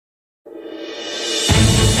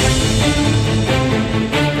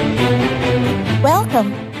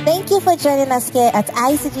Welcome. Thank you for joining us here at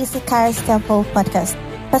ICGC Charis Temple Podcast.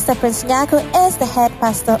 Pastor Prince Nyako is the head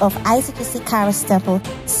pastor of ICGC Charis Temple,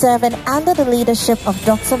 serving under the leadership of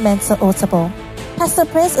Dr. Mensa Otabil. Pastor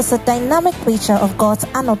Prince is a dynamic preacher of God's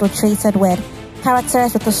unadulterated word,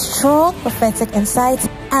 characterized with a strong prophetic insight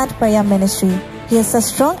and prayer ministry. He is a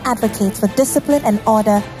strong advocate for discipline and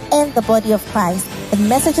order in the body of Christ, with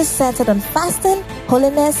messages centered on fasting,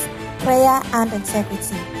 holiness, prayer, and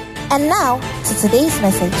integrity. And now, to today's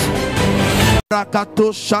message.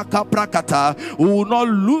 Prakato shaka prakata. We will not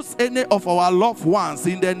lose any of our loved ones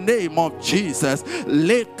in the name of Jesus.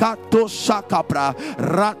 Lekato shakapra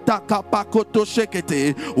ratakapakoto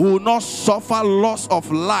shekete. We will not suffer loss of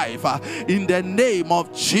life in the name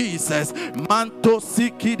of Jesus. Manto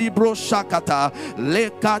sikidibro shakata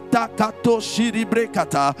lekata kato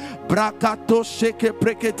shiribrekata brakato sheke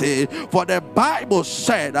prekete. For the Bible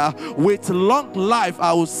said, with long life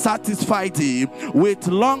I will satisfy thee. With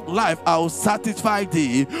long life I will satisfy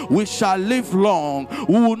thee. We shall live long.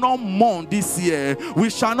 We will not mourn this year.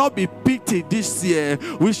 We shall not be pitied this year.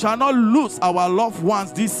 We shall not lose our loved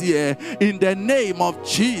ones this year in the name of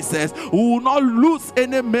Jesus. We will not lose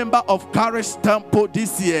any member of Charis Temple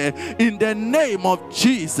this year in the name of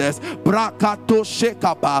Jesus. Brakato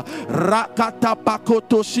shekapa rakata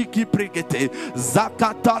pakoto shiki prikete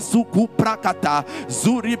zakata suku prakata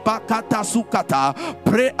zuri bakata sukata.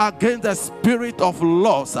 Pray against the spirit of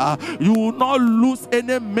loss. You will not lose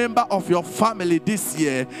any member of your family this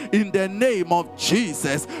year in the name of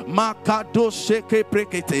Jesus. Makado sheke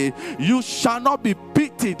prekete. You shall not be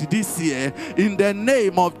pitied this year in the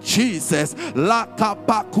name of Jesus.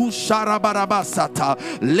 Lakapaku sharabarabasata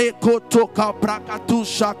lekotoka prakatu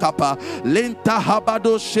shakapa lenta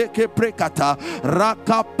habado sheke prekata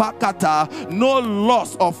rakapakata. No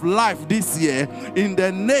loss of life this year in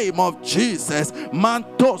the name of Jesus.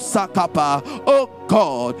 Manto sakapa. Oh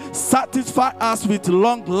God, satisfy us with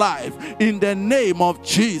long life in the name of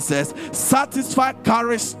Jesus. Satisfy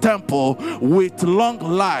Charis Temple with long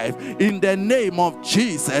life in the name of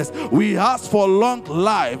Jesus. We ask for long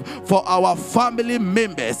life for our family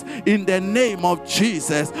members in the name of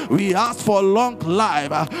Jesus. We ask for long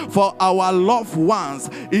life for our loved ones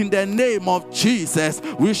in the name of Jesus.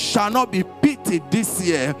 We shall not be pitied this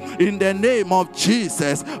year in the name of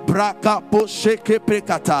Jesus. Brakapo sheke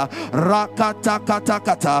prekata rakata kata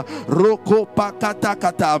kata roko pakata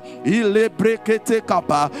kata ile brekete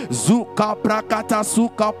kapa zuka prakata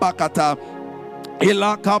suka pakata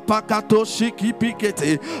Ilaka pakato shiki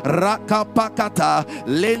pikete rakapakata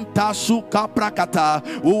lenta suka prakata.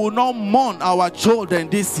 We will not mourn our children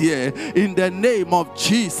this year in the name of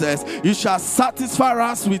Jesus. You shall satisfy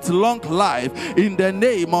us with long life in the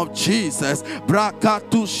name of Jesus.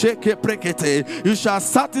 Brakatu sheke prekete. You shall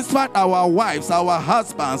satisfy our wives, our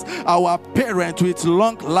husbands, our parents with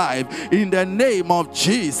long life in the name of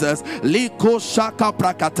Jesus. Liko shaka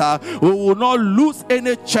prakata. We will not lose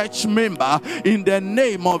any church member in the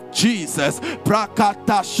name of Jesus.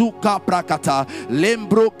 Prakata suka prakata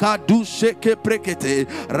lembroka du sheke prekete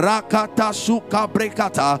rakata suka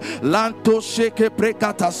brekata lanto sheke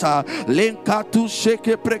prekata sa lenkatu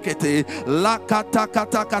sheke prekete lakata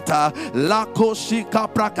kata kata lako shika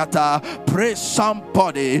prakata. Pray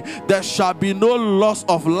somebody, there shall be no loss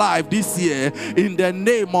of life this year in the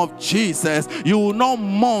name of Jesus. You will not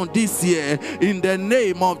mourn this year in the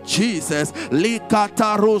name of Jesus.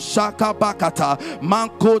 Likata roshaka bakata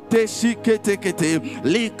mankote shikete kete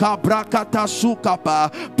lika brakata sukapa.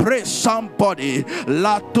 Pray somebody,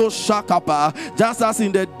 lato shakapa. Just as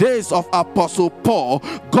in the days of Apostle Paul,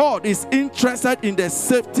 God is interested in the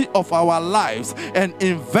safety of our lives and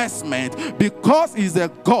investment, because he's a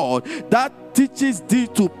God that teaches thee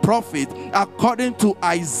to profit, according to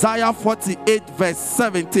Isaiah 48 verse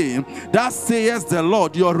 17. That says the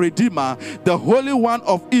Lord your Redeemer, the Holy One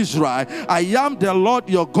of Israel. I am the Lord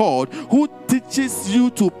your God, who teaches you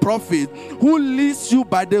to profit, who leads you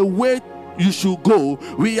by the way you should go.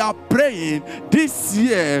 We are praying this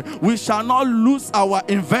year we shall not lose our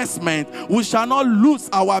investment, we shall not lose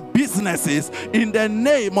our businesses in the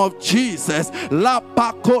name of Jesus. For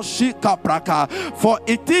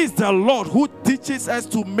it is the Lord who teaches us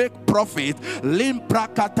to make profit.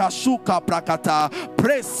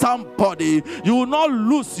 Pray somebody, you will not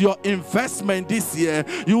lose your investment this year,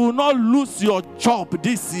 you will not lose your job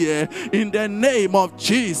this year in the name of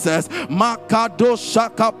Jesus. Makado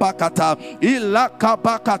shaka pakata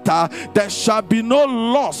ilakabakata. There shall be no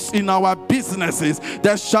loss in our businesses,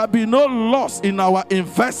 there shall be no loss in our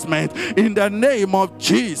investment in the name of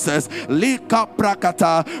Jesus. Lika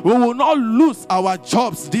prakata. We will not lose our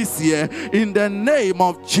jobs this year in the name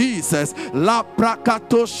of Jesus. Jesus. La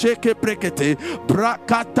prakato sheke prekete,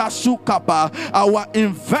 brakata shukapa. Our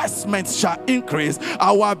investments shall increase.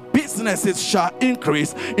 Our businesses shall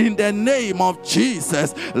increase in the name of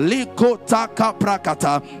Jesus. Liko taka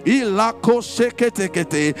prakata, ilako sheke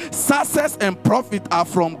tekete. Success and profit are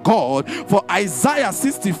from God. For Isaiah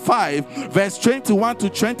 65 verse 21 to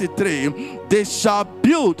 23, they shall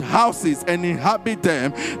build houses and inhabit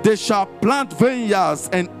them. They shall plant vineyards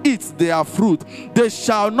and eat their fruit. They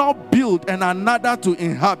shall not build and another to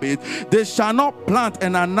inhabit. They shall not plant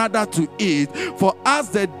and another to eat. For as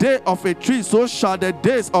the day of a tree, so shall the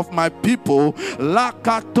days of my people.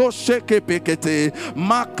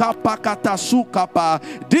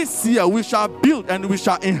 This year we shall build and we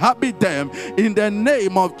shall inhabit them in the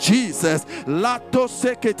name of Jesus. Let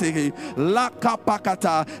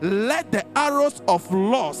the arrows of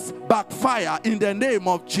loss backfire in the name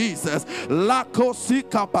of Jesus.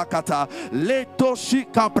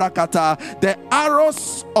 The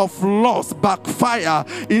arrows of loss backfire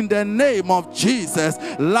in the name of Jesus.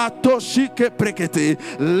 Let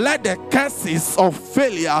the curses of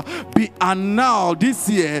failure be annulled this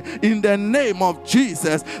year in the name of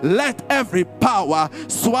Jesus. Let every power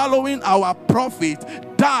swallowing our profit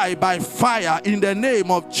die by fire in the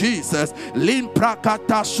name of Jesus. Lin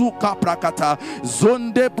prakata shuka prakata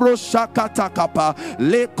zonde bro shakata kapa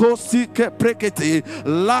leko sike prekete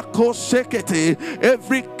lako shekete.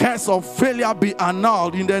 Every curse of failure be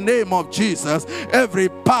annulled in the name of Jesus. Every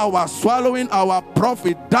power swallowing our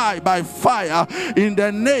profit die by fire in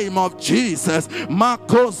the name of Jesus.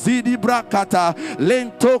 Mako zidi brakata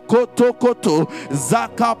lento koto koto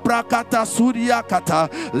zaka prakata suriakata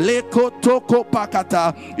leko toko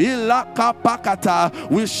pakata ilaka pakata.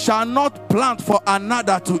 We shall not plant for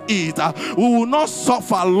another to eat. We will not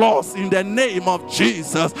suffer loss in the name of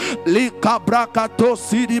Jesus. Lika brakato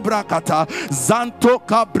sidi brakata zanto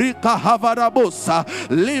kabrika havarabosa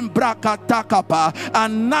limbrakata kapa.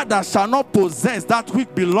 Another shall not possess that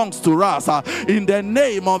which belongs to us in the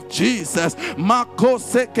name of Jesus. Mako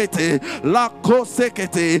sekete lako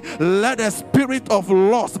sekete. Let the spirit of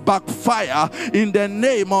loss backfire in the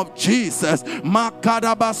name of Jesus.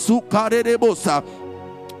 Makadaba sukarebosa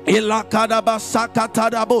Ilakadaba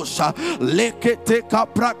sakatadabosha lekete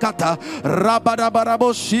kaprakata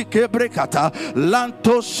rabadabaraboshi kebrekata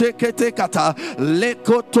lanto shekete kata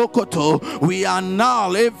lekotokoto. We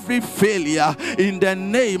annul every failure in the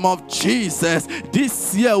name of Jesus.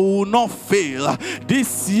 This year we will not fail.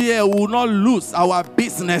 This year we will not lose our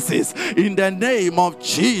businesses in the name of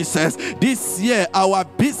Jesus. This year our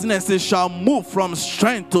businesses shall move from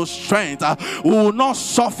strength to strength. We will not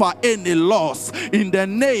suffer any loss in the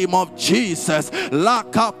name of Jesus. La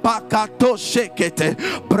kapakato shekete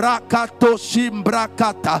brakato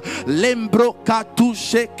shimbrakata lembro katu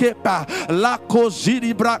shekepa la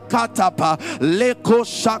koziri brakatapa leko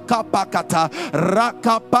shakapakata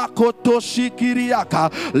rakapakoto shikiriaka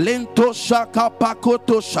lento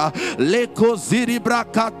shakapakotosha leko ziri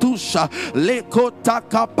brakatusha leko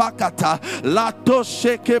takapakata lato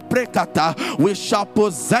sheke prekata. We shall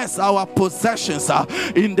possess our possessions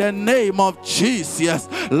in the name of Jesus.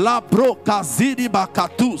 La broka zidi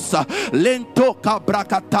bakatusa lento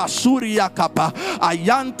kabrakata suria kapa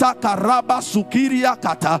ayanta karaba sukiria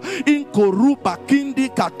kata inkorupa kindi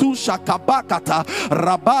katusha kabakata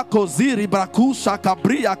rabako ziri brakusha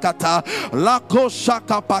kabria kata lako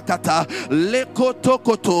shaka pakata leko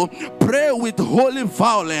tokoto. Pray with holy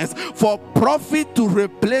violence for profit to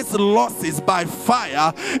replace losses by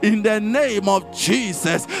fire in the name of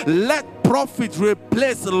Jesus. Let profit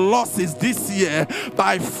replace losses this year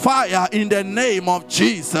by fire in the name of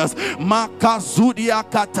Jesus. Makazudia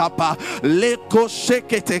katapa leko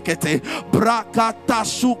sheketekete brakata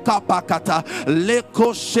shuka pakata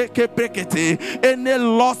leko sheke prekete. Any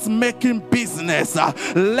loss making business,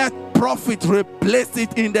 let profit replace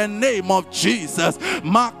it in the name of Jesus.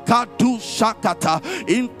 Makadu shakata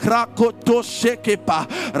inkrakoto shekepa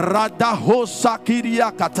radaho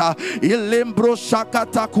sakiriakata ilembro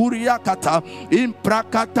shakata kuriakata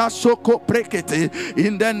imprakata soko prekete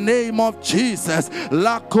in the name of Jesus.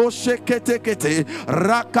 Lako sheketekete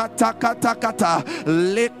rakatakatakata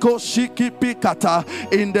leko shikipikata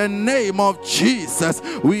in the name of Jesus.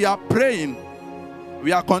 We are praying.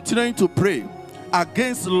 We are continuing to pray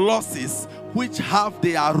against losses which have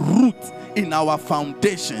their root in our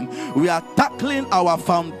foundation. We are tackling our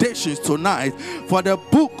foundations tonight. For the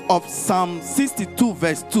book of Psalm 62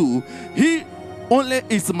 verse 2, He only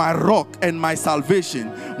is my rock and my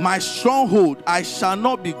salvation, my stronghold, I shall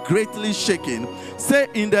not be greatly shaken. Say,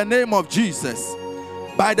 in the name of Jesus,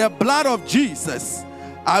 by the blood of Jesus,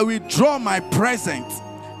 I withdraw my present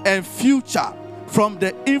and future from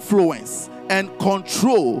the influence and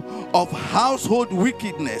control of household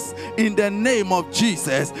wickedness in the name of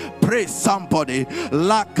Jesus. Praise somebody.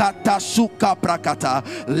 Lakata shuka prakata,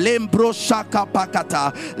 lembro shaka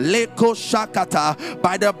pakata, leko shakata.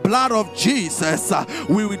 By the blood of Jesus,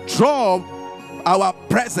 we withdraw our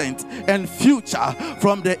present and future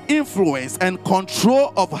from the influence and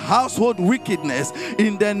control of household wickedness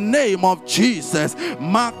in the name of Jesus.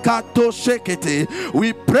 Makato shekete.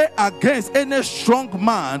 We pray against any strong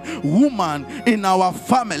man, woman in our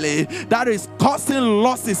family that is causing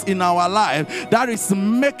losses in our life, that is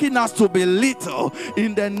making us to be little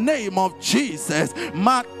in the name of Jesus.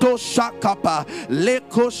 Mato shakapa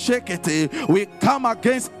leko shekete. We come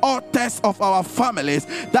against altars of our families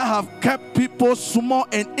that have kept people small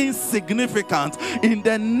and insignificant in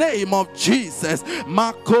the name of Jesus.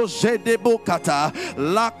 Mako jedebokata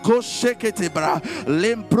lako sheketebra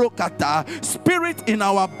lembrokata. Spirit in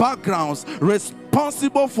our backgrounds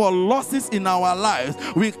responsible for losses in our lives,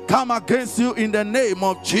 we come against you in the name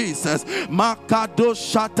of Jesus. Makado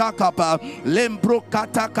shatakapa lembro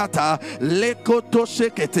katakata lekoto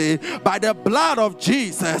shekete. By the blood of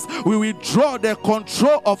Jesus, we withdraw the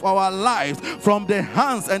control of our lives from the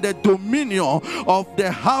hands and the dominion of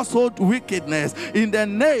the household wickedness in the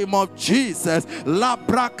name of Jesus. La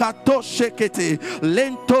brakato shekete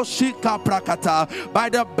lento shika prakata. By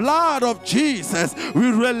the blood of Jesus,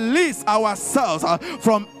 we release ourselves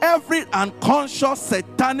from every unconscious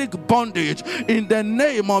satanic bondage in the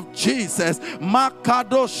name of Jesus.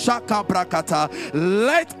 Makado shaka brakata.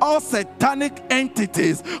 Let all satanic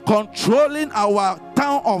entities controlling our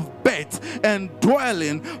town of birth and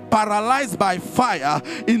dwelling paralyzed by fire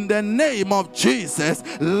in the name of Jesus.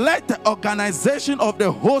 Let the organization of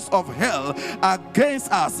the host of hell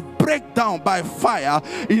against us break down by fire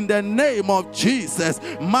in the name of Jesus.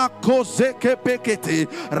 Makozeke pekete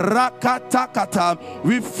rakatakata.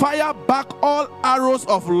 We fire back all arrows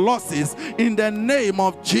of losses in the name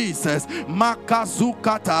of Jesus.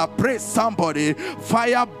 Makazukata. Pray somebody.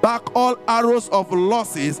 Fire back all arrows of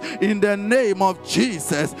losses in the name of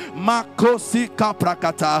Jesus. Makosika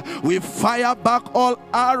prakata. We fire back all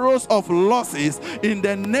arrows of losses in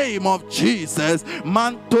the name of Jesus.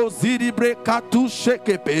 Manto ziribre katu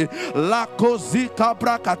shekepe lakozika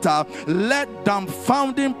prakata. Let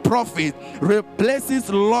dumbfounding profit replaces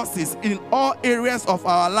losses in all areas of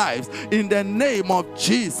our lives in the name of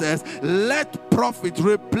Jesus. Let profit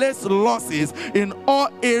replace losses in all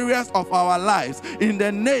areas of our lives in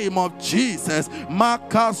the name of Jesus.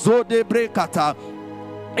 Makazo de brekata.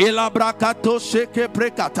 Elabrakato sheke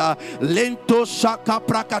prekata lento shaka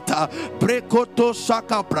prakata brekoto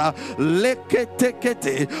shaka pra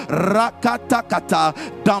leketekete rakatakata.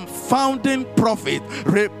 Dumbfounding profit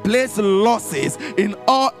replace losses in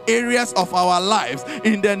all areas of our lives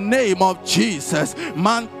in the name of Jesus.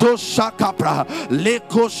 Manto shaka pra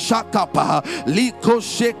leko shaka pa liko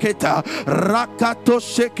sheketa rakato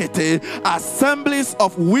shekete. Assemblies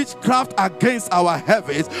of witchcraft against our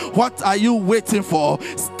heavens, what are you waiting for?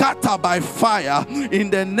 Scatter by fire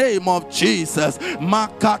in the name of Jesus.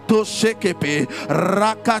 Makato shekepe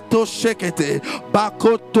rakato shekete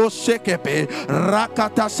bakoto shekepe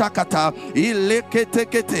rakata shakata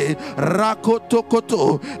ileketekete rakoto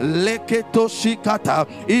koto leketo shikata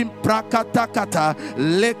imprakatakata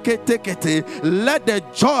leketekete. Let the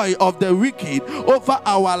joy of the wicked over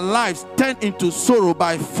our lives turn into sorrow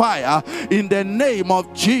by fire in the name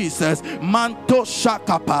of Jesus. Manto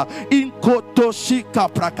shakapa inkoto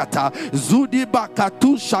shika prakata zudi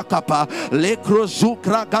bakatu shakapa lekro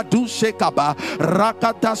zukra gadu shekaba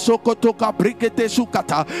rakata sokoto kabrikete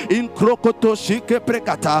shukata inkrokoto shike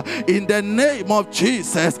prekata. In the name of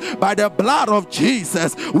Jesus, by the blood of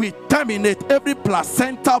Jesus, we terminate every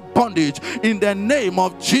placenta bondage in the name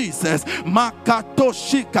of Jesus. Makato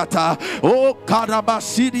shikata o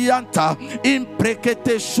karabashirianta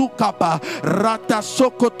imprekete shukapa rata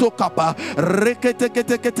sokoto kapa rekete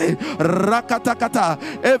kete rakatakata.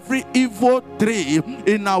 Every evil tree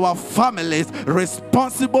in our families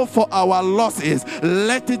responsible for our losses,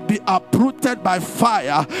 let it be uprooted by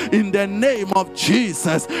fire in the name of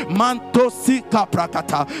Jesus. Manto sika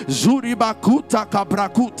prakata zuribakuta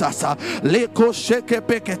kabrakutasa leko sheke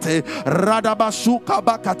pekete radabashuka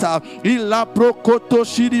bakata ila prokoto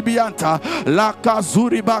shiribianta laka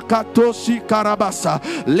zuribakato shikarabasa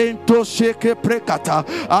lento sheke prekata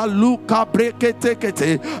aluka brekete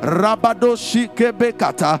kete rabado shike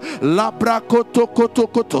bekata labra koto koto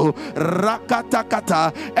koto rakata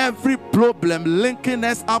kata. Every problem linking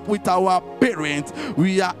us up with our parents,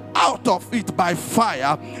 we are out of it by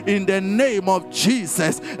fire in the name of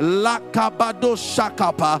Jesus. Lakabado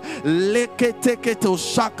shakapa, leketeketo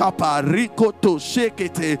shakapa, rikoto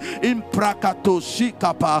shekete, imprakato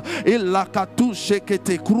shikapa, ilakatu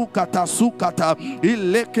shekete, krukata sukata,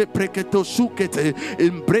 ileke preketo shukete,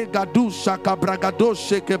 imbregadu shakabragado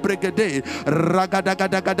sheke bregede,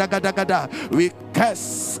 ragadagadagadagadagada. We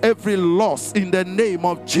curse every loss in the name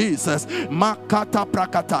of Jesus. Makata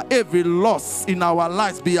prakata, every loss in our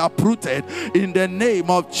lives be uprooted in the name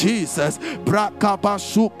of Jesus.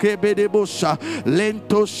 Brakabashuke bedebosha,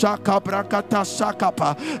 lento shaka brakata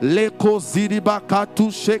shakapa, leko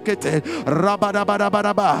ziribakatu shekete,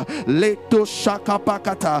 rabadabadabadaba, leto shaka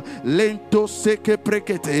pakata, lento seke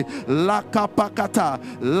prekete, lakapakata,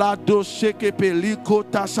 lado sheke peliko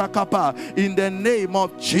tashakapa. In the name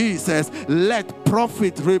of Jesus, let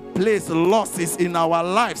profit replace losses in our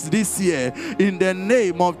lives this year in the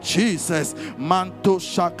name of Jesus. Manto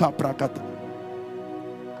shaka prakata.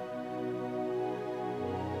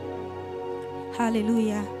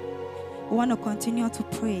 Hallelujah. We want to continue to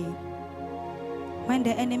pray. When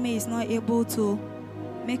the enemy is not able to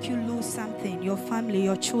make you lose something, your family,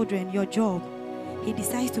 your children, your job, he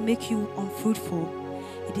decides to make you unfruitful.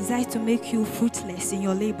 He decides to make you fruitless in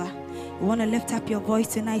your labor. You want to lift up your voice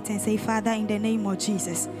tonight and say, Father, in the name of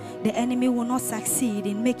Jesus, the enemy will not succeed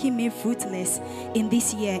in making me fruitless in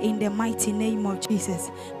this year, in the mighty name of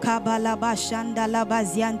Jesus.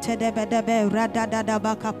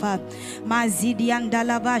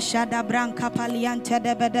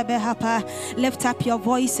 Lift up your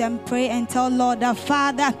voice and pray and tell Lord that,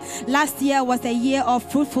 Father, last year was a year of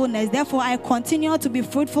fruitfulness. Therefore, I continue to be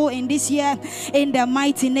fruitful in this year, in the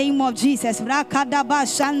mighty name of Jesus. The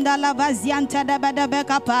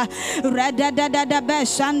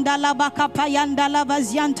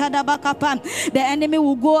enemy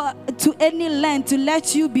will go to any length to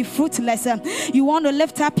let you be fruitless. You want to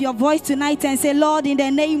lift up your voice tonight and say, Lord, in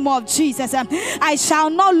the name of Jesus, I shall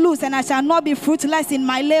not lose and I shall not be fruitless in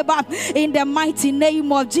my labor. In the mighty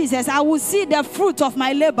name of Jesus, I will see the fruit of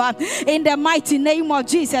my labor. In the mighty name of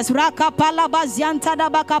Jesus. One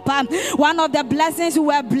of the blessings we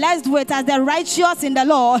were blessed with as the righteous in the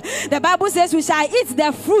Lord, the Bible says we shall eat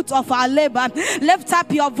the fruit of our labor. Lift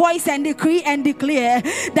up your voice and decree and declare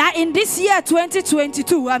that in this year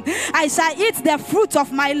 2022, I shall eat the fruit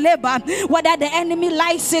of my labor, whether the enemy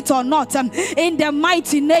likes it or not. In the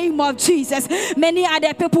mighty name of Jesus. Many are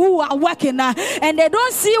the people who are working and they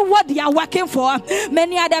don't see what they are working for.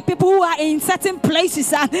 Many are the people who are in certain places.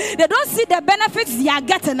 They don't see the benefits they are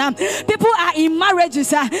getting. People are in marriages.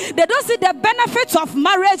 They don't see the benefits of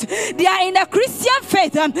marriage. They are in a Christian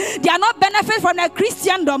faith. They are not benefit from a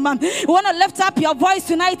Christendom. You want to lift up your voice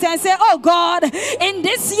tonight and say, oh God, in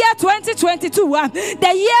this year 2022,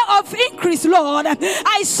 the year of increase, Lord,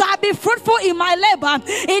 I shall be fruitful in my labor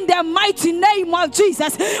in the mighty name of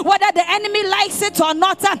Jesus. Whether the enemy likes it or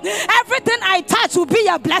not, everything I touch will be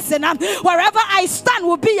a blessing. Wherever I stand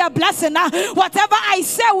will be a blessing. Whatever I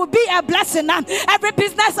say will be a blessing. Every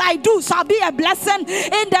business I do shall be a blessing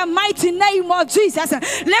in the mighty name of Jesus.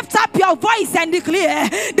 Lift up your voice and declare,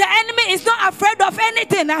 the enemy is not afraid of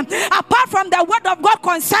anything apart from the word of God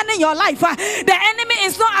concerning your life. The enemy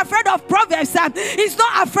is not afraid of Proverbs. He's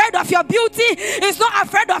not afraid of your beauty. He's not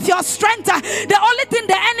afraid of your strength. The only thing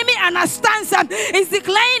the enemy understands is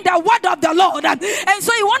declaring the word of the Lord. And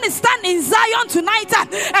so you want to stand in Zion tonight,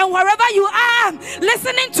 and wherever you are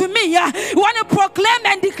listening to me, you want to proclaim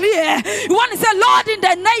and declare. You want to say, Lord, in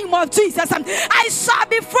the name of Jesus, I shall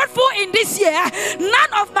be fruitful in this year.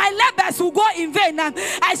 None of my labors will go in vain.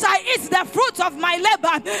 I shall eat the fruit of my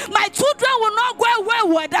labor. My children will not go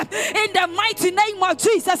wayward in the mighty name of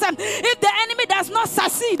Jesus. If the enemy does not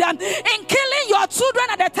succeed in killing your children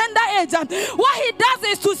at a tender age, what he does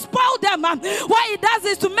is to spoil them. What he does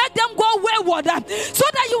is to make them go wayward so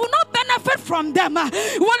that you will not benefit from them.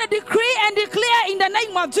 You want to decree and declare in the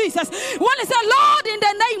name of Jesus. You want to say, Lord, in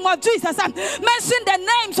the name of Jesus, mention the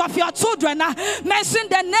names of your children, mention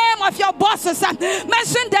the name of your bosses,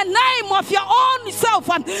 mention the name of your own self,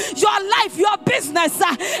 your life, your business,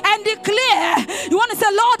 and declare. You want to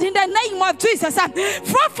say, Lord, in the name of Jesus,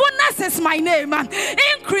 fruitfulness is my name,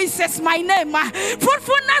 increase is my name,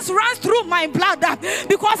 fruitfulness runs through my blood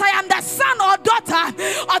because I am the son or daughter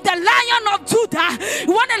of the Lion of Judah.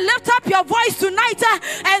 You want to lift up your voice voice tonight.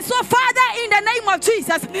 And so, Father, in the name of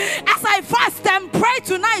Jesus, as I fast and pray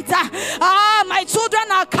tonight, my children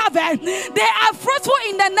are covered. They are fruitful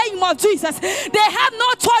in the name of Jesus. They have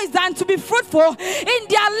no choice than to be fruitful in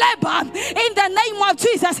their labor in the name of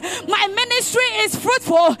Jesus. My ministry is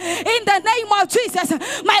fruitful in the name of Jesus.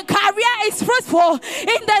 My career is fruitful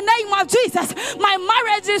in the name of Jesus. My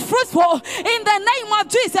marriage is fruitful in the name of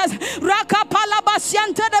Jesus.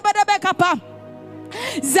 Let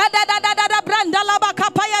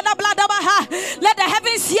the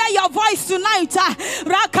heavens hear your voice tonight.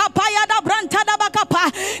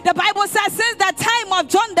 The Bible says, since the time of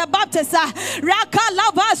John the Baptist, it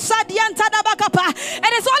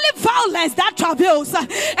is only violence that travails.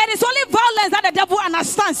 It is only violence that the devil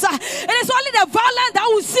understands. It is only the violent that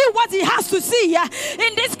will see what he has to see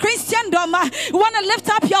in this Christendom. You want to lift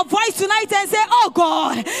up your voice tonight and say, oh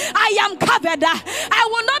God, I am covered. I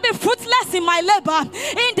will not be fruitless in my labor.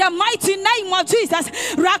 In the mighty name of Jesus.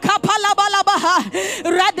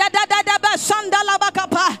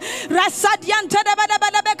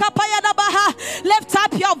 Lift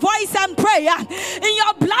up your voice and pray. In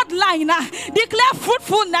your bloodline, declare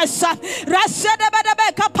fruitfulness.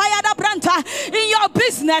 In your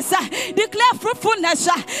business, declare fruitfulness.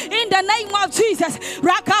 In the name of Jesus.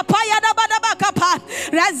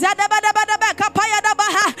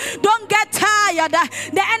 Don't get tired.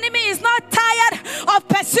 The enemy is not tired of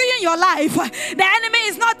pursuing your life. The enemy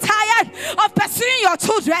is not tired of pursuing your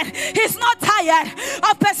children. He's not tired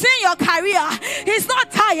of pursuing your career. He's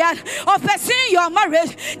not tired of pursuing your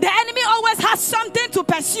marriage. The enemy always has something to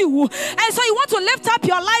pursue. And so you want to lift up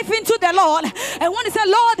your life into the Lord. And want to say,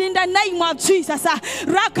 Lord, in the name of Jesus, I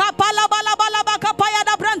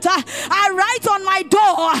write on my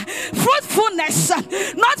door fruitfulness,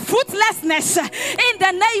 not fruitlessness. In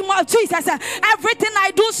the name of Jesus, everything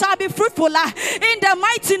I do shall be fruitful. In the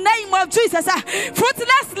mighty name of Jesus,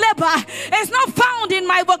 fruitless labor is not found in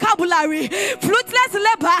my vocabulary. Fruitless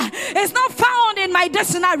labor is not found in my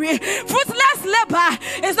dictionary. Fruitless labor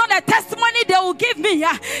is not a testimony they will give me.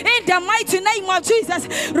 In the mighty name of Jesus.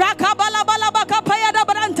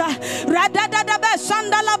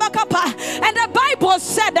 And the Bible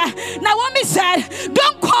said, Naomi said,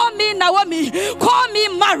 don't call me Naomi, call me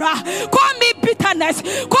Mara, call me bitterness,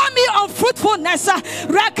 call me unfruitfulness.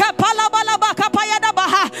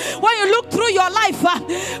 When you look through your life from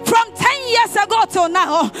 10 years ago till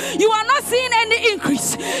now, you are not seeing any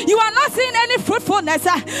increase, you are not seeing any fruitfulness.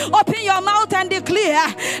 Open your mouth and declare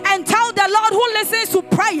and tell the Lord who listens to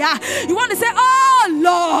prayer. You want to say, oh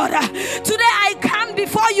Lord, today I come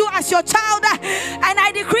before you as your child and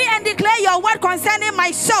I decree and declare your word concerning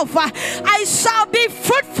myself. I shall be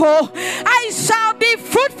fruitful. I shall be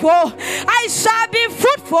fruitful. I shall be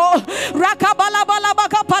fruitful.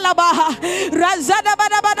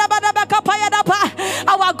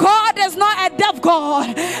 Our God is not a deaf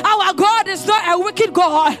God. Our God is not a wicked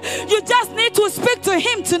God. You just need to speak to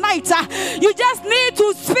him tonight. You just need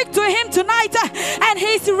to speak to him tonight, and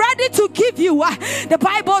he's ready to give you. The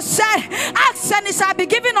Bible said, ask and it shall be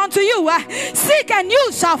given unto you. Seek and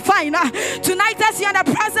you shall find. Tonight, as you're in the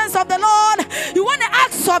presence of the Lord, you want to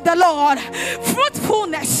ask of the Lord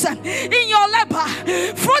fruitfulness in your labor,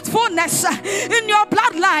 fruitfulness in your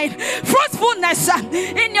bloodline, fruitfulness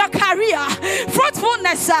in your career,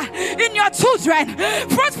 fruitfulness in your children,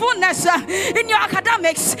 fruitfulness in your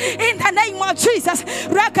academics, in the name of Jesus.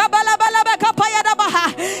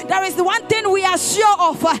 There is one thing we are sure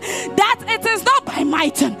of, that it is not by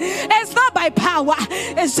might, it's not by power,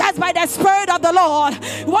 it's just by the Spirit of the Lord.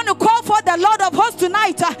 You want to call for the Lord of hosts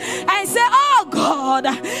tonight and say, oh God,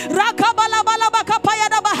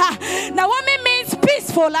 Naomi means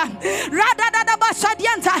peaceful,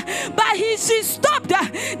 but she stopped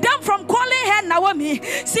them from calling her Naomi.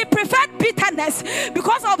 She preferred bitterness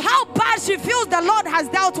because of how bad she feels the Lord has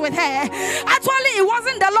dealt with her. Actually, it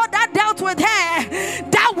wasn't the Lord that dealt with her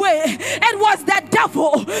that way, it was the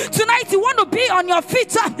devil. Tonight, you want to be on your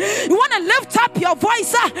feet, you want to lift up your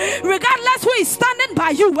voice, regardless who is standing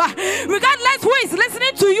by you, regardless who is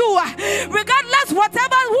listening to you, regardless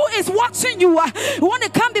whatever who is watching you. You want to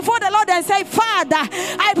come before the Lord and say, Father,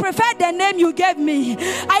 I prefer the name you gave me.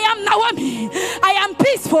 I am Naomi. I am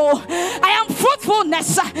peaceful. I am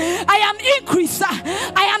fruitfulness. I am increase.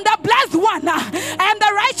 I am the blessed one. I am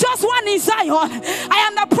the righteous one in Zion. I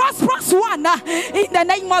am the prosperous one in the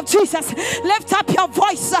name of Jesus. Lift up your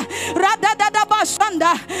voice.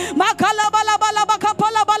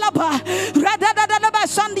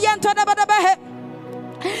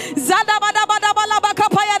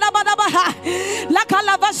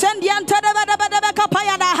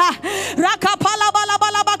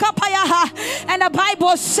 And the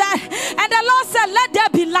Bible said, and the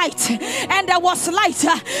let there be light, and there was light.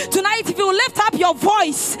 Tonight, if you lift up your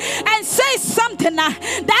voice and say something,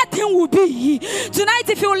 that thing will be. Tonight,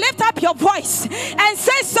 if you lift up your voice and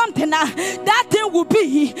say something, that thing will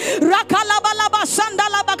be. Rakalabalaba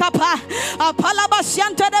sandalabakapa apalaba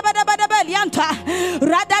sianta debedebelianta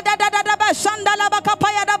radadadadaba sandalabakapa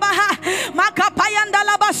yadabaha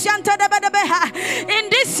makapayandalaba sianta debedebeha. In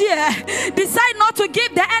this year, decide not to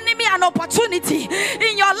give the enemy an opportunity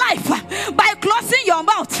in your life by closing your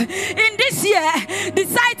mouth. In this year,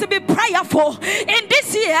 decide to be prayerful. In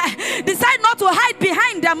this year, decide not to hide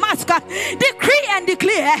behind the mask. Decree and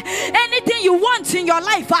declare anything you want in your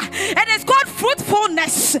life. It is called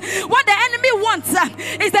fruitfulness. What the enemy wants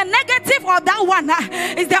is the negative of that one,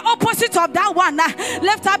 is the opposite of that one.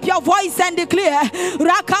 Lift up your voice and declare.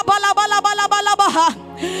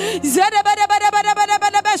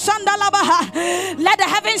 Let the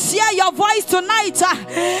heavens hear your voice tonight,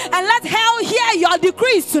 and let hell hear your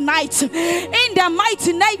decrees tonight. In the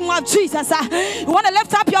mighty name of Jesus, you want to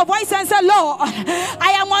lift up your voice and say, Lord,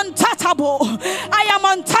 I am untouchable. I am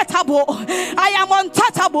untouchable. I am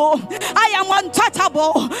untouchable. I am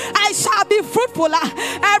untouchable. I shall be fruitful.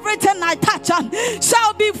 Everything I touch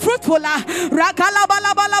shall be fruitful.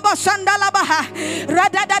 Rakalabalaba shandalabaha.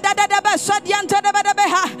 Radadadadaba shadianta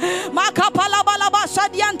debedebeha. Makapalabalaba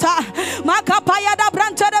shadianta. Makapayada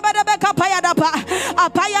branta debedebeka payadapa.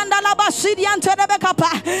 Apayandalaba shidianta debekapa.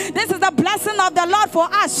 This is the blessing of the Lord for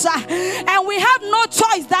us, and we have no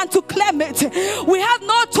choice than to claim it. We have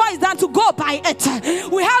no choice than to go by it.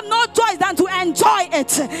 We have no choice than to enjoy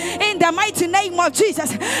it in the mighty name of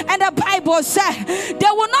Jesus. And the Bible says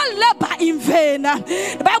they will not labor in vain.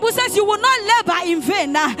 The Bible says you will not labor in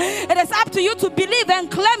vain. It is up to you to believe and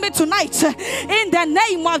claim it tonight in the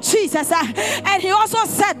name of Jesus. And he also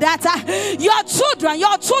said that your children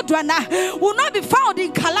will not be found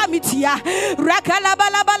in calamity.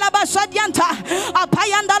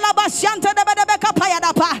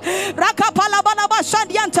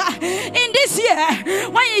 In this year,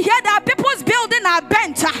 when you hear that people's building are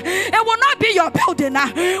bent, it will not be your building.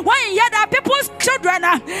 When you hear that people's children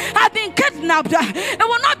have been kidnapped, it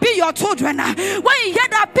will not be your children. When you hear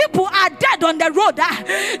that people are dead on the road,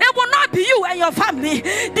 it will not be you and your family.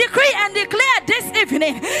 Decree and declare this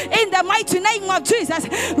evening in the mighty name of Jesus.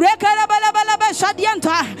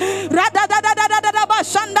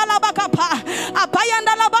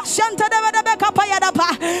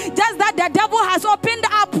 Just that the devil has opened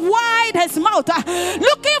up wide his mouth,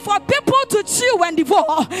 looking for people to chew and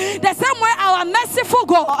devour. The same way our merciful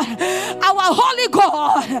God, our holy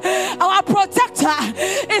God, our protector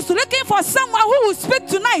is looking for someone who will speak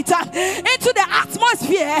tonight into the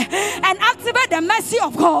atmosphere and activate the mercy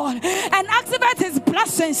of God and activate his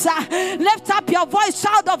blessings. Lift up your voice,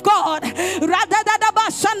 child of God. And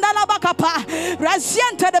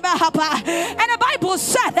the Bible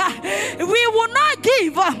said we will not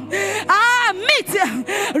give meat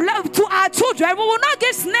to our children. We will not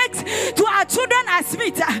give snakes to our children as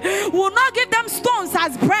meat. We will not give them stones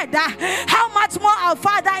as bread. How much more our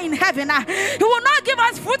Father in heaven? He will not give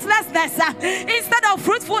us fruitlessness instead of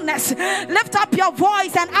fruitfulness. Lift up your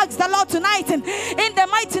voice and ask the Lord tonight in the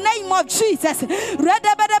mighty name of Jesus.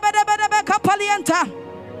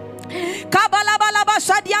 Kabalabalaba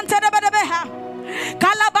shadiante debedebeha.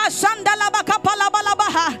 Kalabashandalaba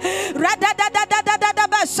kapalabalabaha.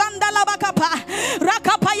 Radadadadadadaba shandalabakapa.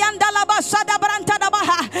 Rakapayandalaba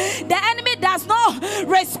shadabrantadabaha. The enemy does not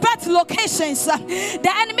respect locations.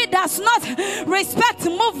 The enemy does not respect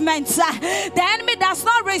movements. The enemy does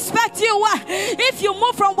not respect you if you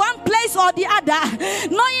move from one place or the other,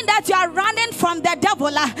 knowing that you are running from the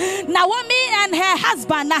devil. Naomi and her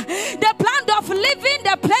husband, they planned of leaving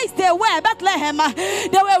the place they were, Bethlehem.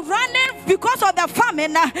 They were running because of the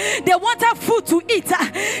famine. They wanted food to eat.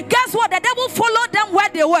 Guess what? The devil followed them where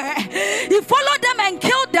they were. He followed them and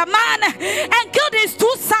killed the man and killed his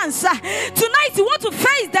two sons. Tonight you want to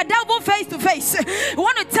face the devil face to face. You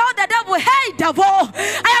want to tell the devil, hey devil,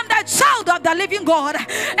 I am the child of the living God,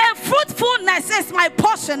 and fruitfulness is my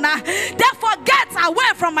portion. Therefore get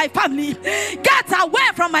away from my family, get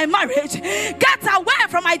away from my marriage, get away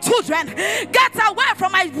from my children, get away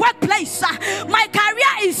from my workplace. My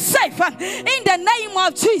career is safe in the name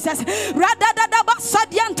of Jesus.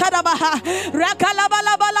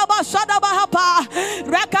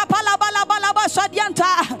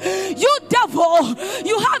 You devil,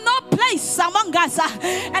 you have no place among us.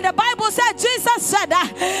 And the Bible said, Jesus said,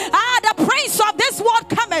 the prince of this world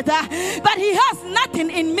cometh but he has nothing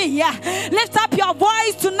in me. Lift up your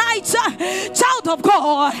voice tonight, child of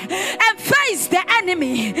God, and face the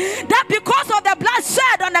enemy. That because of the blood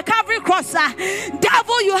shed on the Calvary cross,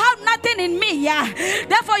 devil, you have nothing in me.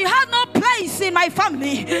 Therefore, you have no place in my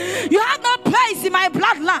family. You have no place in my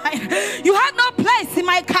bloodline. You have no place in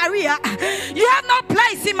my career. You have no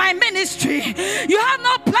place in my ministry. You have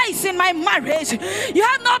no place in my marriage. You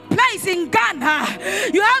have no place in Ghana.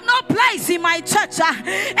 You have no place in my church.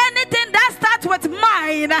 Anything that starts with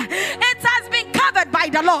mine, it has been covered by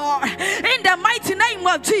the Lord. In the mighty name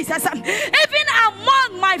of Jesus. Even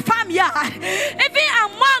among my farmyard, even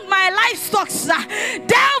among my livestock,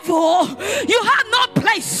 devil, you have no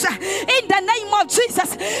place. In the name of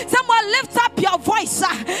Jesus. Someone lift up your voice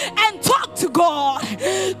and talk to God.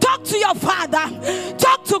 Talk to your Father.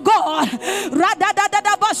 Talk to God.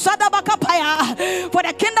 For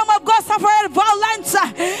the kingdom of God suffered violence,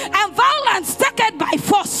 and violence taken by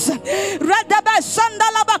force.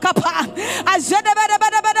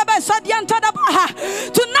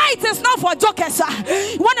 Tonight is not for jokers.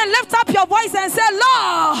 You want to lift up your voice and say,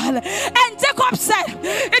 Lord. And Jacob said,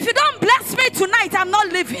 if you don't bless me tonight, I'm not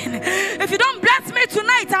living. If you don't bless me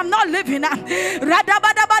tonight, I'm not living.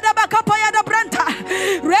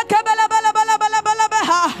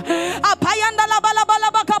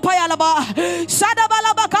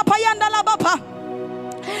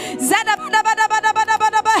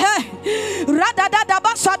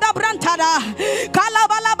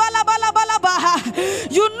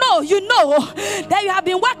 You know that you have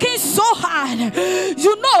been working so hard.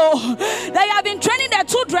 You know that you have been training the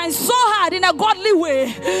children so hard in a godly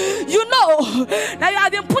way. You know that you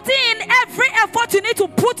have been putting in every effort you need to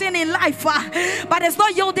put in life, but it's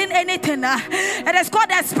not yielding anything. It is called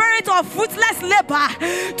the spirit of fruitless labor.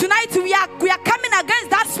 Tonight we are coming against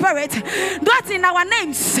that spirit, not in our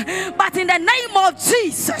names, but in the name of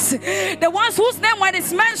Jesus. The ones whose name when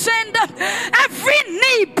it's mentioned, every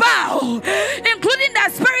knee bow, including the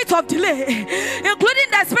spirit of delay,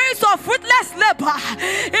 including the spirit of fruitless labor,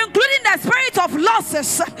 including the spirit of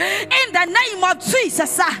losses. In the name of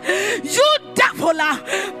Jesus, you devil,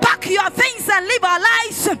 pack your things and live our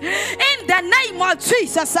lives. In the name of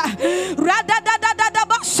Jesus.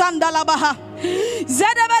 To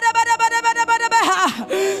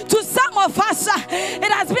some of us,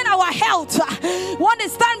 it has been our health. We want to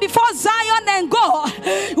stand before Zion and God.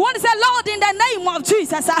 We want to say, Lord, in the name of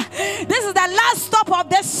Jesus, this is the last stop of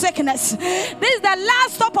this sickness. This is the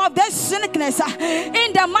last stop of this sickness.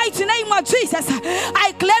 In the mighty name of Jesus,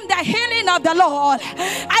 I claim the healing of the Lord.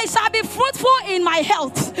 I shall be fruitful in my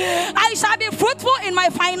health. I shall be fruitful in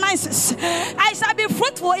my finances. I shall be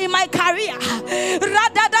fruitful in my career.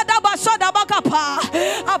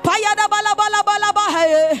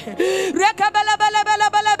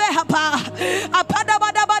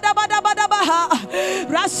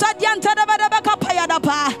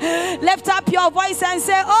 Lift up your voice and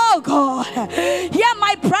say, oh God, hear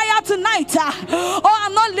my prayer tonight. Oh,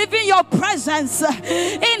 I'm not leaving your presence.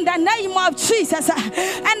 In the name of Jesus.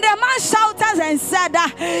 And the man shouted and said,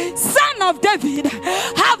 Son of David,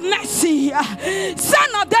 have mercy.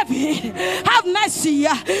 Son of David, have mercy.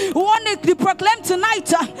 We want to proclaim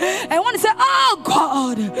tonight. I want to say, oh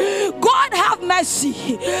God, God have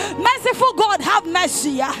mercy. Merciful God, have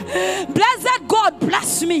mercy. Blessed God,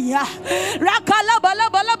 bless me.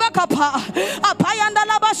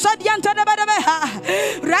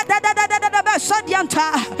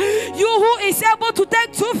 You who is able to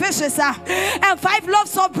take 2 fishes and 5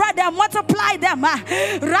 loaves of bread and multiply them.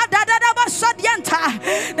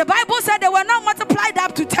 The Bible said they were not multiplied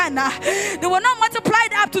up to 10. They were not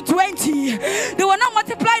multiplied up to 20. They were not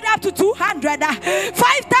multiplied up to 200.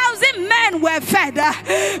 5,000 men were fed.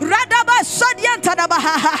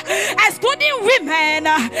 Excluding women,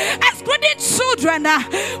 excluding children.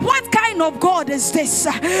 What kind of God is this?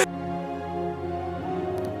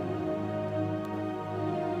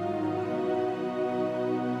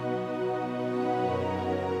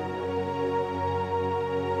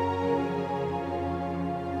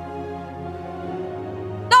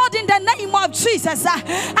 In the name of Jesus,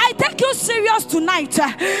 I take you serious tonight.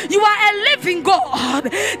 You are a living God.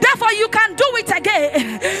 Therefore, you can do it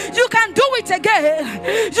again. You can do it again.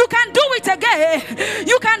 You can do it again.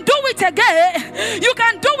 You can do it again. You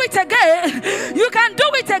can do it again. You can do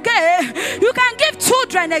it again. You can give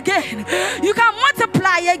children again. You can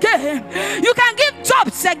multiply again. You can give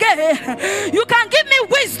jobs again. You can give me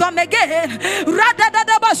wisdom again.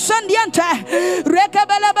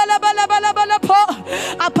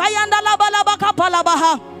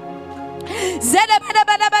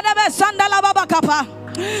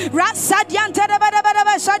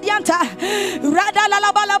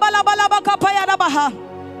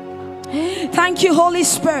 Thank you, Holy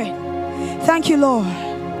Spirit. Thank you, Lord.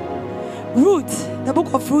 Ruth, the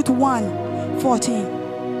book of Ruth 1:14.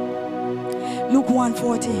 Luke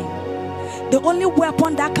 1:14. The only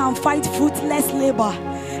weapon that can fight fruitless labor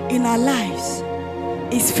in our lives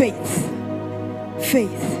is faith.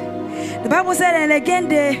 Faith. The Bible said, and again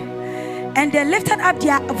they lifted up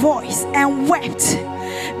their voice and wept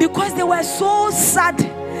because they were so sad.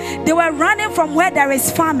 They were running from where there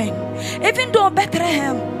is famine. Even though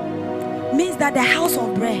Bethlehem means that the house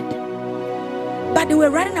of bread, but they were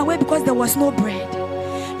running away because there was no bread.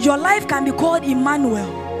 Your life can be called Emmanuel.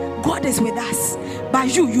 God is with us,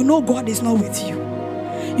 but you know God is not with you.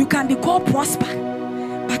 You can be called Prosper,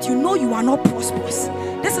 but you know you are not prosperous.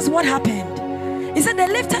 This is what happened. He said they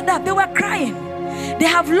lifted up, they were crying. They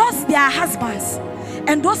have lost their husbands,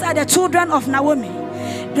 and those are the children of Naomi.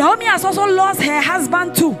 Naomi has also lost her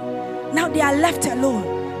husband too. Now they are left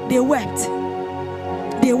alone. They wept.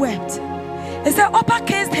 They wept. They said Orpah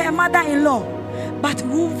kissed her mother-in-law, but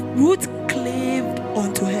Ruth claved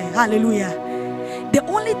unto her. Hallelujah. The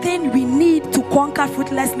only thing we need to conquer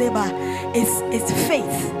fruitless labor is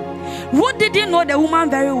faith. Ruth didn't know the woman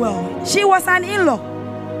very well. She was an in-law.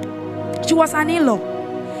 She was an in-law.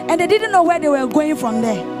 And they didn't know where they were going from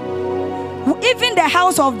there. Even the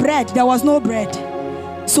house of bread, there was no bread.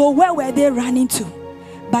 So where were they running to?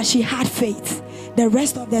 But she had faith. The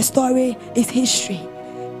rest of the story is history.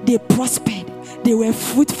 They prospered. They were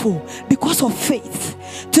fruitful because of faith.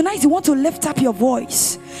 Tonight you want to lift up your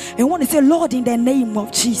voice. You want to say, Lord, in the name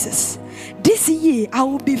of Jesus, this year I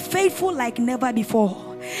will be faithful like never before.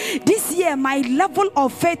 This year my level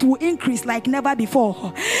of faith will increase like never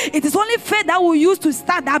before. It is only faith that we use to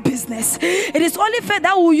start that business. It is only faith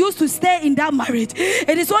that we use to stay in that marriage.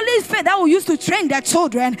 It is only faith that we use to train their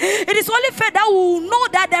children. It is only faith that we will know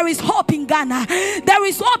that there is hope in Ghana. There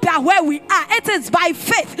is hope at where we are. It is by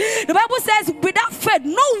faith. The Bible says without faith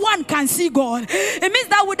no one can see God. It means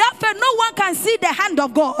that without faith no one can see the hand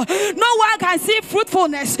of God. No one can see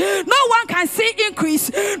fruitfulness. No one can see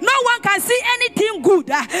increase. No one can see anything good.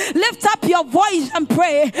 Lift up your voice and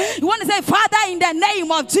pray. You want to say, Father, in the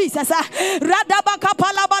name of Jesus, in this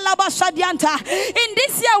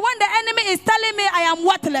year when the enemy is telling me I am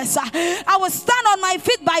worthless, I will stand on my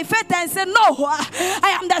feet by faith and say, no,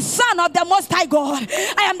 I am the son of the Most High God.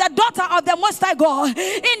 I am the daughter of the Most High God.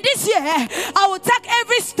 In this year I will take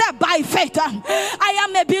every step by faith. I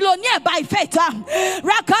am a billionaire by faith.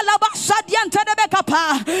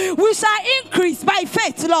 We shall increase by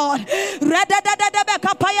faith, Lord.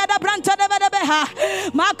 Kapaya da branta da beha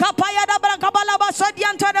makapaya da brakabala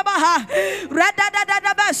basadianta da baha rada da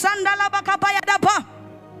da ba sandala bakapaya da ba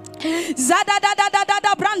zada da da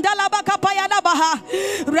brandala bakapaya da baha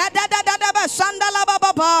rada da ba sandala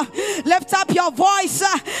baba. Lift up your voice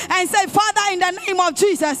and say, Father, in the name of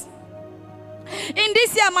Jesus, in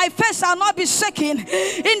this year my faith shall not be shaken.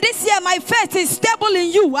 In this year my faith is stable in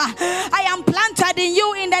you. I am planted in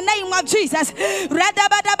you in the name of Jesus.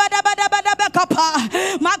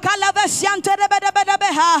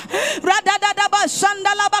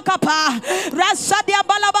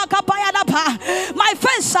 My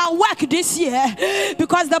faith shall work this year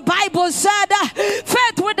because the Bible said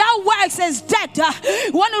faith without works is dead.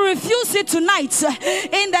 You want to refuse it tonight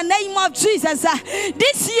in the name of Jesus.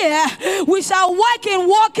 This year we shall walk in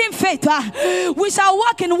walking faith. We shall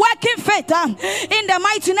walk in working faith in the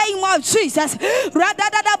mighty name of Jesus.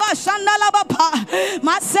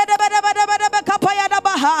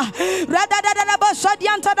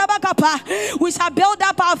 We shall build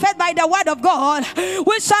up our faith by the word of God.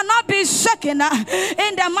 We shall not be shaken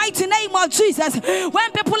in the mighty name of Jesus.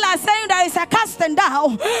 When people are saying there is a casting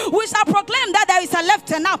down, we shall proclaim that there is a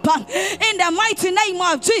lifting up in the mighty name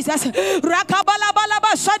of Jesus.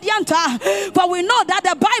 For we know that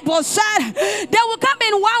the Bible said they will come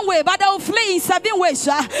in one way, but they will flee in 7 ways.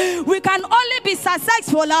 We can only be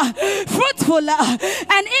successful, fruitful,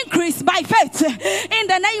 and increase by faith in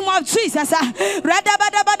the name of Jesus.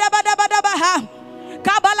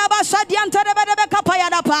 Kabalaba Shadianta de Kapaya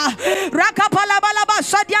Dapa, Rakapalabalaba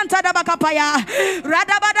Shadianta de Bakapaya,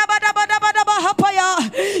 Radabadabadabadaba Hapaya,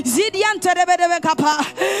 Zidianta de Bedekapa,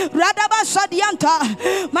 Radaba Shadianta,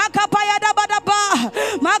 Makapaya Dabadaba,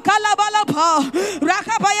 Makalabalapa,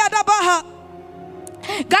 Rakapaya Dabaha.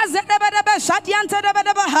 We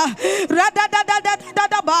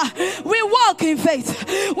walk in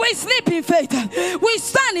faith, we sleep in faith, we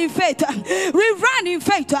stand in faith, we run in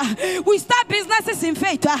faith, we start businesses in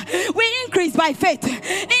faith, we increase by faith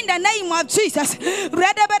in the name of Jesus.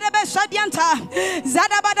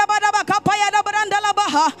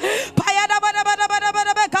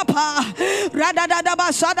 Radadadaba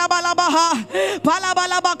Shadabalabaha,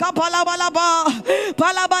 Palabalabaka Palabalaba,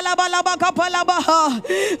 Palabalabalabaka Palabaha,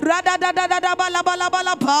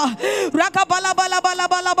 Radadadadabalabalaba,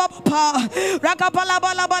 Rakapalabalabalabalaba,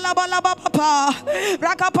 Rakapalabalabalabalaba,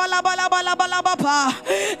 Rakapalabalabalabalaba.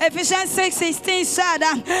 Ephesians 6:16 said,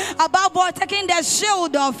 above all, taking the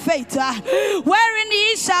shield of faith, wherein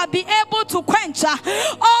ye shall be able to quench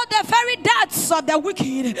all the very darts of the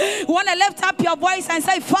wicked. You want to lift up your voice and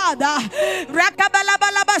say, Father, by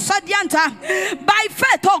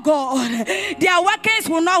faith, oh God, their workings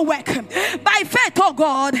will not work. By faith, oh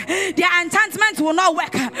God, their enchantments will not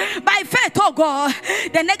work. By faith, oh God,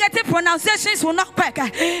 the negative pronunciations will not work.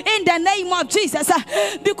 In the name of Jesus,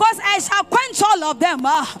 because I shall quench all of them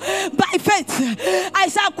by faith. I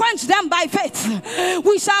shall quench them by faith.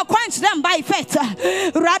 We shall quench them by faith.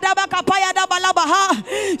 Radabakapayada balabaha,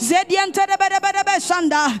 Zedianta de Bedebe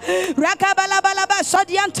Shanda, Rakabalabalaba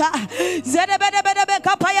Sodianta, Zedebedebe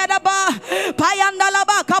Kapayada ba,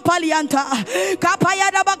 Payandalaba Kapalianta,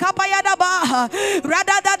 Kapayada ba Kapayada ba,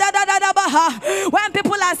 Radadadadadabaha. When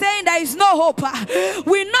people are saying there is no hope,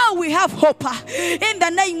 we know we have hope in the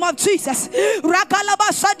name of Jesus.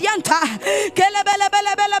 Rakalaba Sodianta,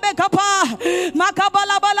 Kelebelebelebelebe Kapa,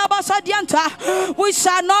 Makabalabalaba Sodianta. We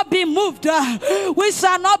shall not be moved. We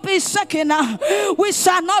shall not be shaken. We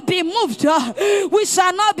shall not be moved. We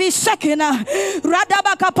shall not be shaken.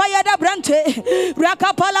 Radabakapayada Brante,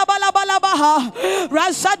 Rakapalabalabalabaha,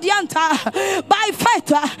 Rasadianta. By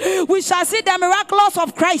faith, we shall see the miracles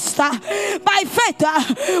of Christ. By faith,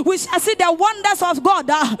 we shall see the wonders of God.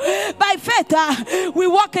 By faith, we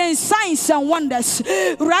walk in signs and wonders.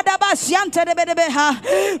 Radabasiante de Bedebeha,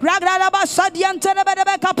 Radabasadiante de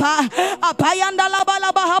Bedebekapa, Apayanda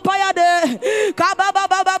Labalabaha Payade,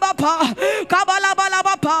 Kababababapa,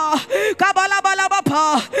 Kabalabalabapa,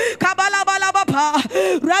 Kabalabalabapa, Kabalabalabapa,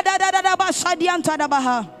 Radadadabasadianta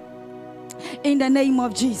Dabaha. In the name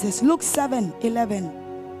of Jesus. Luke 7:11.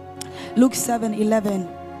 Luke 7:11.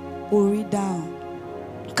 We'll read down.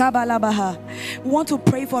 Kabalabaha. We want to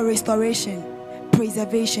pray for restoration,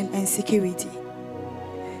 preservation, and security.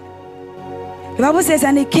 The Bible says,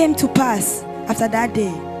 and it came to pass after that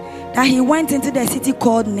day that he went into the city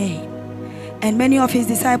called Nain, and many of his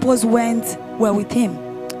disciples were with him,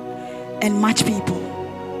 and much people.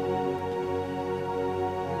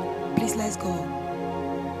 Please, let's go.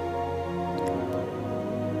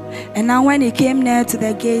 And now when he came near to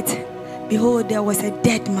the gate, behold, there was a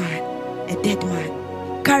dead man,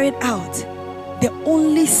 carried out, the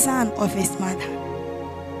only son of his mother,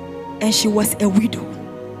 and she was a widow.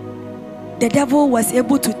 The devil was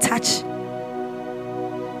able to touch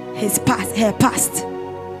her past.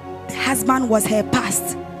 The husband was her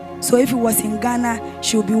past. So if he was in Ghana,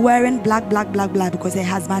 she would be wearing black because her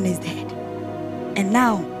husband is dead. And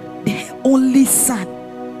now the only son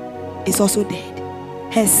is also dead.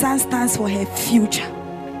 Her son stands for her future.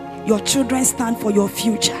 Your children stand for your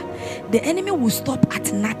future. The enemy will stop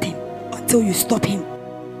at nothing until you stop him.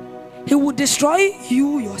 He will destroy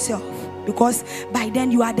you yourself, because by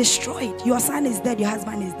then you are destroyed. Your son is dead, your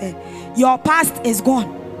husband is dead. Your past is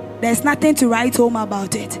gone. There's nothing to write home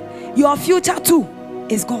about it. Your future too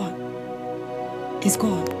is gone. It's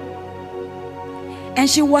gone. And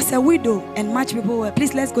she was a widow, and much people were.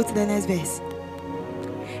 Please, let's go to the next verse.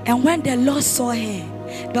 And when the Lord saw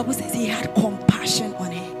her, the Bible says he had compassion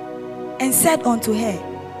on her and said unto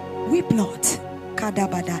her, weep not.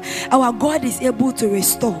 Kadabada. Our God is able to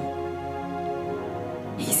restore.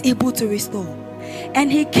 He's able to restore.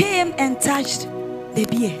 And he came and touched the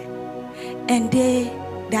bier, and they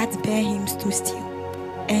that bare him stood still.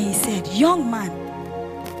 And he said, young man,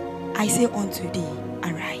 I say unto thee,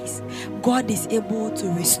 arise. God is able to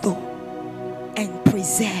restore and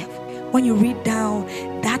preserve. When you read down,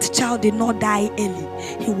 that child did not die early.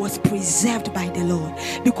 He was preserved by the Lord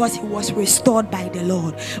because he was restored by the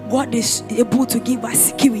Lord. God is able to give us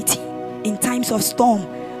security. In times of storm,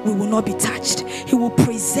 we will not be touched. He will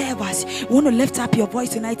preserve us. You want to lift up your voice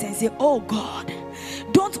tonight and say, oh God,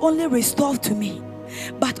 don't only restore to me,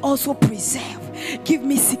 but also preserve. Give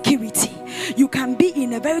me security. You can be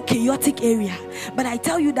in a very chaotic area, but I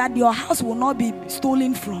tell you that your house will not be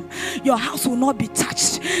stolen from. Your house will not be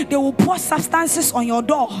touched. They will pour substances on your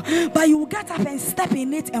door, but you will get up and step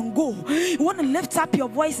in it and go. You want to lift up your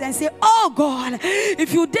voice and say, oh God,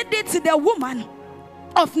 if you did it to the woman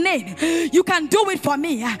of name, you can do it for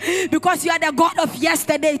me, because you are the God of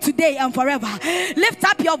yesterday, today, and forever. Lift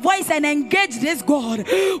up your voice and engage this God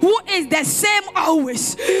who is the same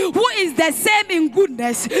always, who is the same in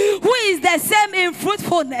goodness, who is the same in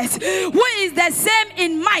fruitfulness, who is the same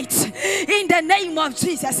in might, in the name of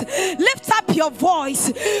Jesus. Lift up your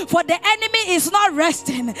voice, for the enemy is not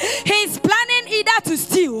resting. He is planning either to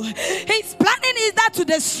steal, he's planning either to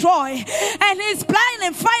destroy, and he's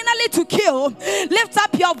planning finally to kill. Lift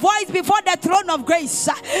up your voice before the throne of grace.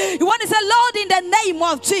 You want to say, Lord, in the name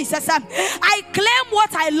of Jesus, I claim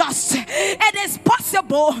what I lost. It is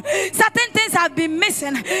possible certain things have been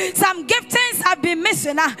missing, some giftings have been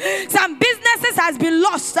missing, some businesses has been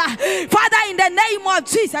lost. Father, in the name of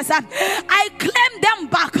Jesus, I claim them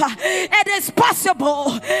back. It is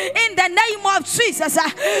possible in the name of Jesus.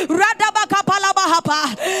 And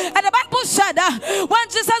the Bible said when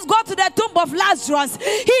Jesus got to the tomb of Lazarus,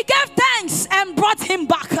 he gave thanks and brought him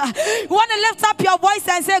back. You want to lift up your voice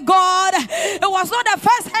and say, God, it was not the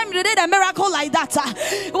first time you did a miracle like that.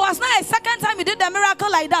 It was not a second time you did a miracle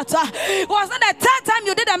like that. It was not the third time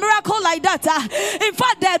you did a miracle like that. In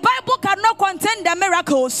fact, the Bible cannot contain the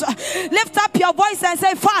miracles. Lift up your voice and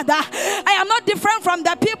say, Father, I am not different from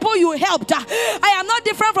the people you helped. I am not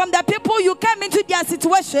different from the people you came into their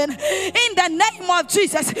situation. In the name of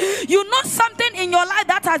Jesus, you know something in your life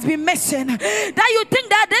that has been missing, that you think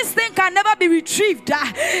that this thing can never be retrieved.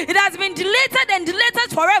 It has been deleted and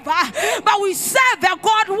deleted forever. But we serve a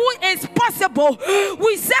God who is possible.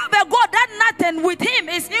 We serve a God that nothing with him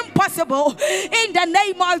is impossible. In the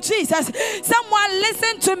name of Jesus, someone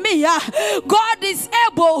listen to me. God is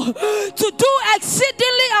able to do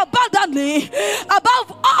exceedingly abundantly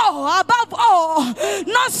above all,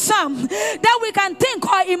 not some that we can think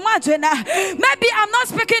or imagine. Maybe I'm not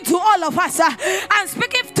speaking to all of us. I'm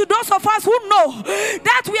speaking to those of us who know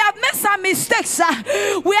that we have made some mistakes.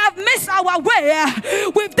 We have missed our way.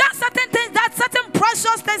 We've done certain things, that certain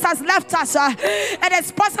precious things has left us. It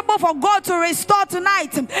is possible for God to restore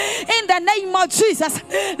tonight. In the name of Jesus,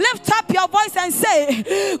 lift up your voice and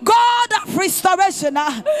say, God of restoration,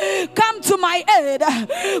 come to my aid.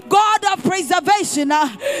 God of preservation,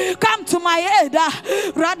 come to my aid.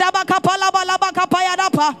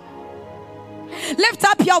 Lift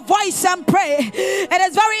up your voice and pray. It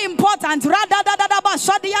is very important. The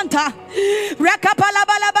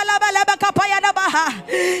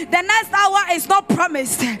next hour is not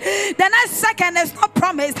promised. The next second is not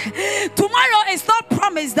promised. Tomorrow is not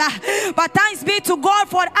promised. But thanks be to God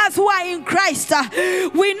for us who are in Christ.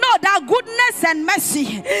 We know that goodness and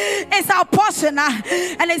mercy is our portion,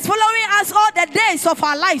 and it's following us all the days of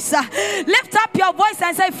our lives. Lift up your voice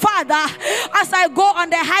and say, Father, as I go on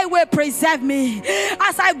the highway, preserve me.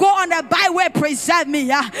 As I go on the byway, preserve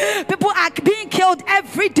me. People are being killed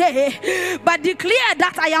every day, but declare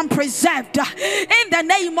that I am preserved in the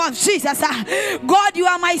name of Jesus. God, you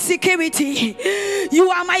are my security.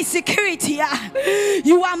 You are my security.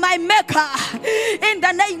 You are my maker. In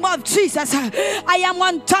the name of Jesus, I am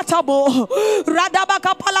untouchable.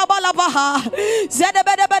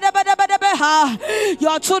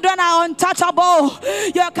 Your children are untouchable.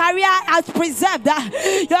 Your career is preserved.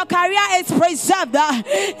 Your career is preserved.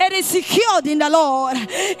 It is secured in the Lord.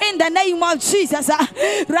 In the name of Jesus.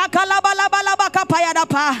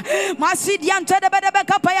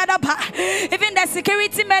 Even the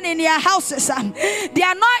security men in their houses, they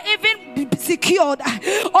are not even secured.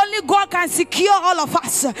 Only God can secure all of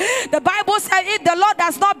us. The Bible says, if the Lord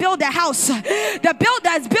does not build the house, the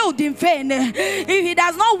builders build in vain. If he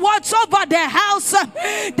does not watch over the house,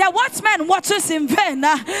 the watchman watches in vain.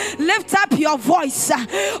 Lift up your voice.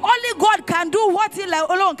 Only God can do what he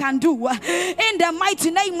alone can do. In the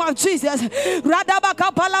mighty name of Jesus.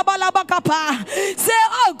 Say,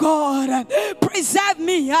 oh God, preserve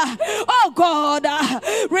me. Oh God,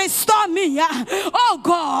 restore me. Oh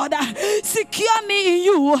God, secure me in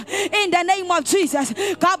you. In the name of Jesus.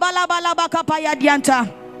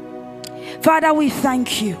 Father, we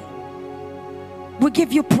thank you. We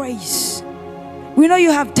give you praise. We know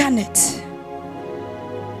you have done it.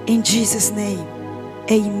 In Jesus' name,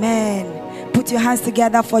 amen. Put your hands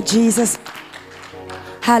together for Jesus.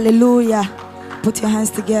 Hallelujah. Put your hands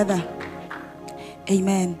together.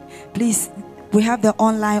 Amen. Please, we have the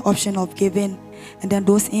online option of giving, and then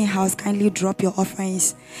those in-house, kindly drop your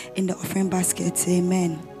offerings in the offering basket.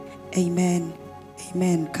 Amen. Amen.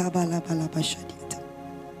 Amen.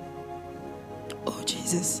 Oh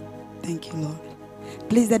Jesus, thank you, Lord.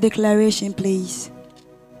 Please, the declaration, please.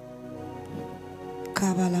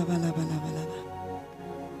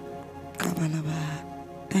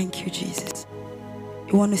 Thank you, Jesus.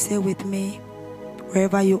 You want to say with me,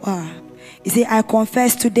 wherever you are, You say, I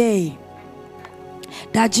confess today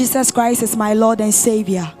that Jesus Christ is my Lord and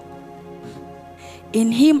Savior.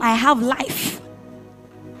 In him I have life,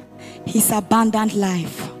 his abundant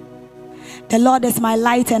life. The Lord is my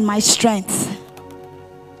light and my strength.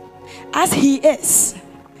 As he is,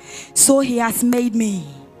 so he has made me.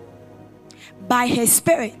 By his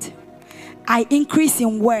Spirit, I increase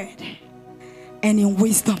in word and in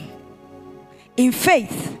wisdom, in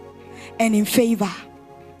faith and in favor.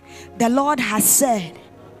 The Lord has said,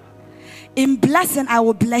 in blessing I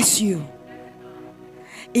will bless you.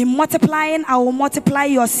 In multiplying I will multiply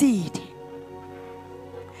your seed.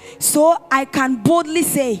 So I can boldly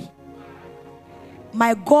say,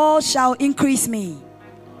 my God shall increase me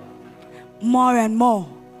more and more.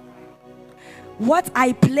 What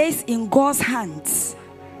I place in God's hands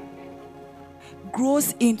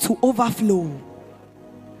grows into overflow.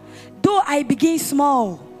 Though I begin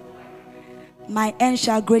small, my end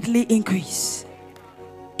shall greatly increase.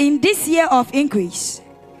 In this year of increase,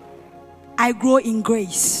 I grow in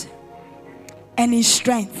grace and in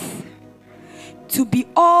strength to be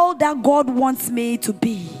all that God wants me to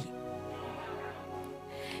be.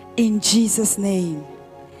 In Jesus' name,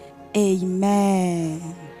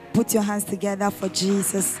 amen. Put your hands together for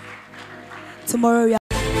Jesus. Tomorrow we are...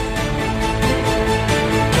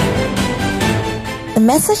 The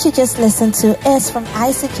message you just listened to is from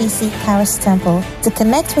ICGC Charis Temple. To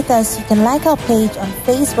connect with us, you can like our page on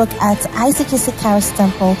Facebook at ICGC Charis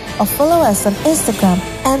Temple or follow us on Instagram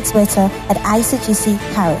and Twitter at ICGC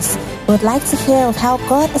Charis. We would like to hear of how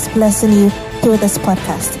God is blessing you through this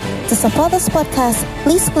podcast. To support this podcast,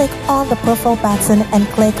 please click on the profile button and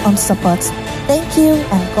click on support. Thank you,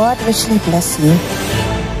 and God richly bless you.